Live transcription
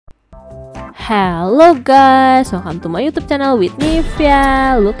Hello guys, welcome to my YouTube channel with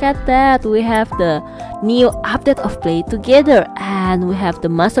Nivia. Look at that, we have the new update of Play Together, and we have the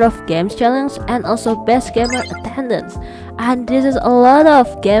Master of Games challenge and also Best Gamer attendance. And this is a lot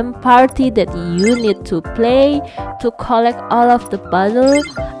of game party that you need to play to collect all of the puzzle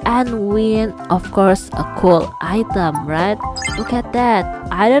and win, of course, a cool item, right? Look at that.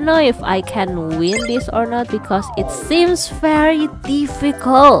 I don't know if I can win this or not because it seems very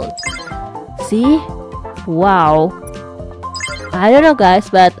difficult. See? Wow. I don't know guys,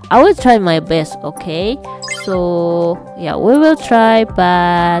 but I will try my best, okay? So yeah, we will try,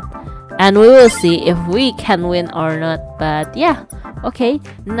 and we will see if we can win or not. But yeah, okay.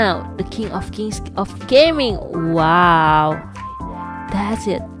 Now the King of Kings of Gaming. Wow, that's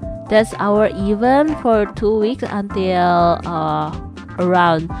it. That's our event for 2 weeks until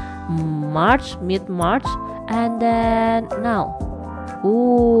around mid-March, and then now.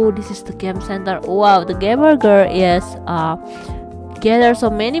 Ooh, this is the game center. Wow, the gamer girl is gather so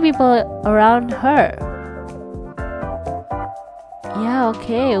many people around her. Yeah,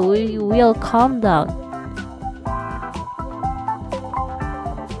 okay, we will calm down.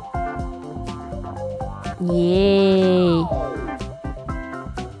 Yay.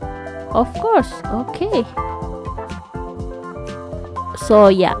 Of course, okay. So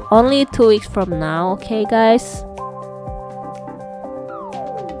yeah, only 2 weeks from now, okay guys.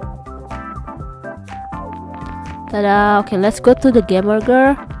 Tada! Okay, let's go to the gamer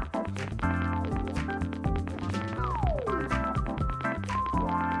girl.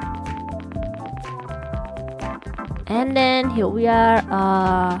 And then here we are.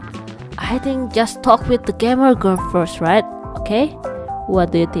 I think just talk with the gamer girl first, right? Okay.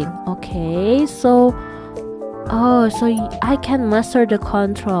 What do you think? Okay, so I can master the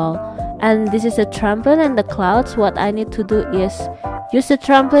control. And this is a trampoline and the clouds. What I need to do is use the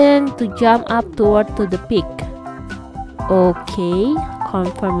trampoline to jump up toward to the peak. Okay,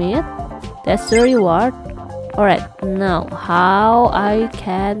 confirm it. That's the reward. Alright, now how I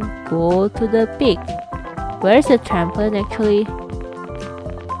can go to the peak? Where is the trampoline actually?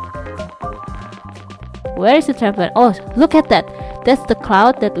 Where is the trampoline? Oh, look at that. That's the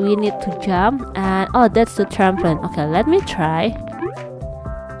cloud that we need to jump. And oh, that's the trampoline. Okay, let me try.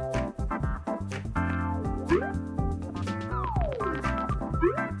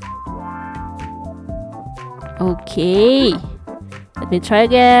 Okay, let me try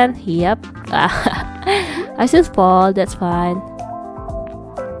again. Yep. I should fall, that's fine.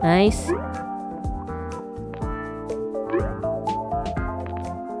 Nice.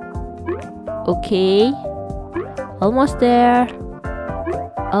 Okay, almost there.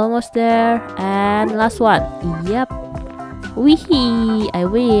 Almost there. And last one. Yep. Wee, I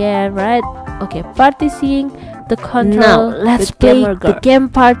win, right? Okay, practicing the control. Now let's play the game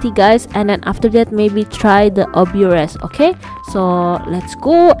party guys, and then after that maybe try the obvious. Okay, so let's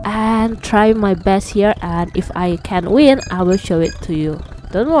go and try my best here, and if I can win I will show it to you.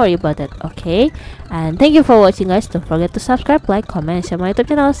 Don't worry about that, okay? And thank you for watching guys. Don't forget to subscribe, like, comment, and share my YouTube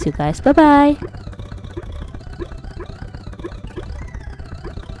channel. See you guys, bye bye.